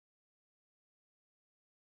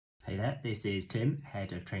Hey there, this is Tim,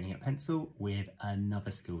 Head of Training at Pencil, with another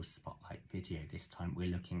Skills Spotlight video. This time we're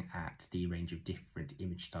looking at the range of different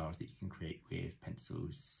image styles that you can create with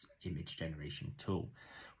Pencil's image generation tool.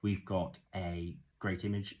 We've got a great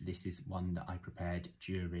image. This is one that I prepared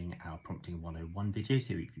during our Prompting 101 video,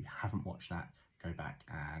 so if you haven't watched that, go back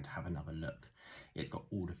and have another look. It's got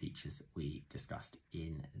all the features we discussed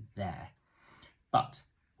in there. But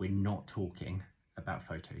we're not talking about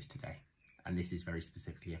photos today. And this is very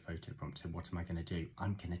specifically a photo prompt. So what am I going to do?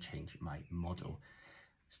 I'm going to change my model.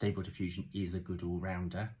 Stable Diffusion is a good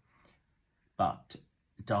all-rounder, but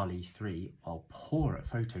DALL-E 3, while poor at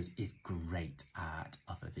photos, is great at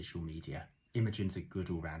other visual media. Imogen's a good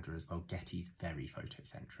all-rounder as well. Getty's very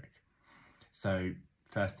photocentric. So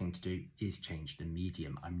first thing to do is change the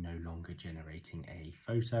medium. I'm no longer generating a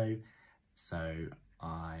photo, so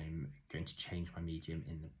I'm going to change my medium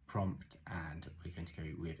in the prompt, and we're going to go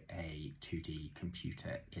with a 2D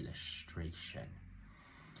computer illustration.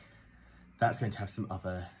 That's going to have some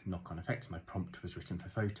other knock-on effects. My prompt was written for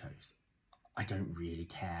photos. I don't really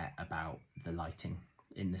care about the lighting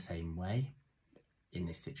in the same way in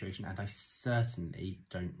this situation, and I certainly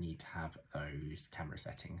don't need to have those camera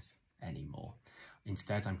settings anymore.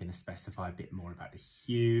 Instead, I'm going to specify a bit more about the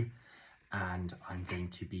hue, and I'm going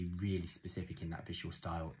to be really specific in that visual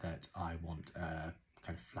style that I want a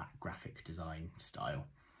kind of flat graphic design style.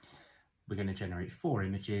 We're going to generate 4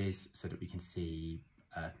 images so that we can see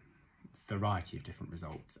a variety of different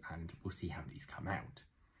results, and we'll see how these come out.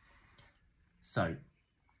 So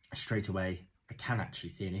straight away, I can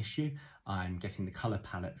actually see an issue. I'm getting the colour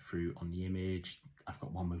palette through on the image. I've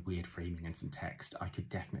got one with weird framing and some text. I could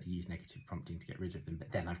definitely use negative prompting to get rid of them,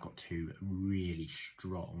 but then I've got 2 really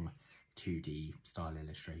strong 2D style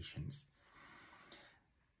illustrations.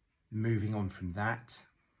 Moving on from that,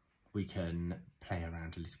 we can play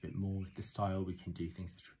around a little bit more with the style. We can do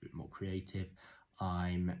things that are a bit more creative.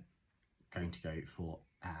 I'm going to go for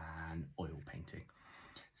an oil painting.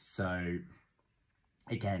 So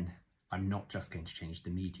again, I'm not just going to change the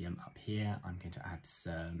medium up here. I'm going to add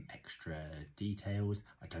some extra details.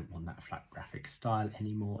 I don't want that flat graphic style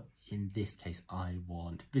anymore. In this case, I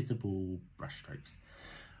want visible brushstrokes.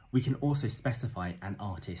 We can also specify an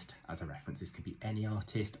artist as a reference. This could be any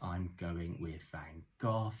artist. I'm going with Van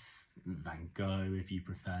Gogh if you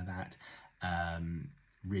prefer that.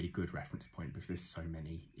 Really good reference point because there's so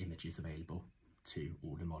many images available to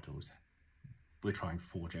all the models. We're trying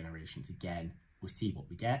 4 generations again. We'll see what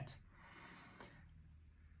we get.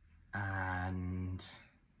 And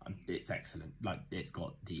it's excellent. Like, it's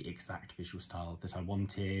got the exact visual style that I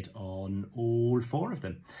wanted on all 4 of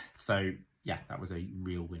them. So yeah, that was a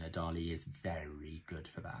real winner. DALL-E is very good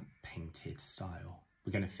for that painted style.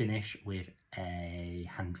 We're going to finish with a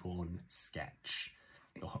hand-drawn sketch,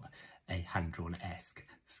 or a hand-drawn-esque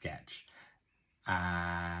sketch.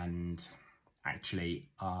 And actually,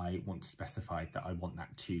 I want to specify that I want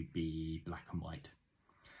that to be black and white,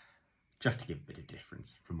 just to give a bit of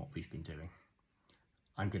difference from what we've been doing.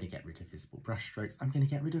 I'm going to get rid of visible brushstrokes. I'm going to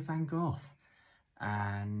get rid of Van Gogh.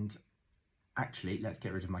 And actually, let's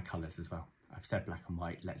get rid of my colours as well. I've said black and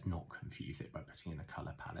white, let's not confuse it by putting in a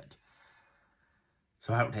colour palette.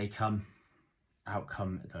 So out come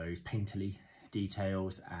those painterly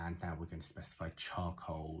details, and now we're going to specify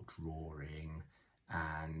charcoal drawing,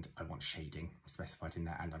 and I want shading specified in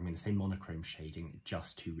there, and I'm going to say monochrome shading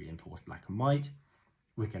just to reinforce black and white.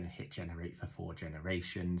 We're going to hit generate for 4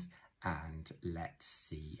 generations, and let's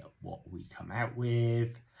see what we come out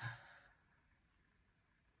with.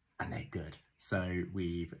 And they're good. So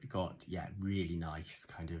we've got, yeah, really nice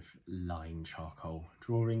kind of line charcoal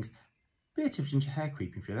drawings. Bit of ginger hair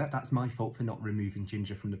creeping through that. That's my fault for not removing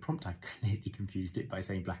ginger from the prompt. I've clearly confused it by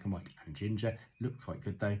saying black and white and ginger. Looks quite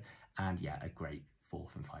good though. And yeah, a great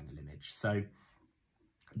 4th and final image. So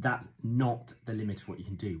that's not the limit of what you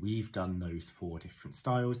can do. We've done those 4 different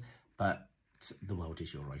styles, but the world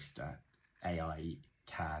is your oyster. AI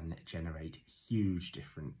can generate huge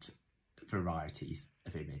different varieties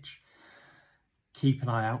of image. Keep an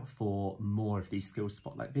eye out for more of these Skills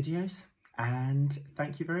Spotlight videos, and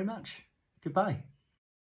thank you very much. Goodbye.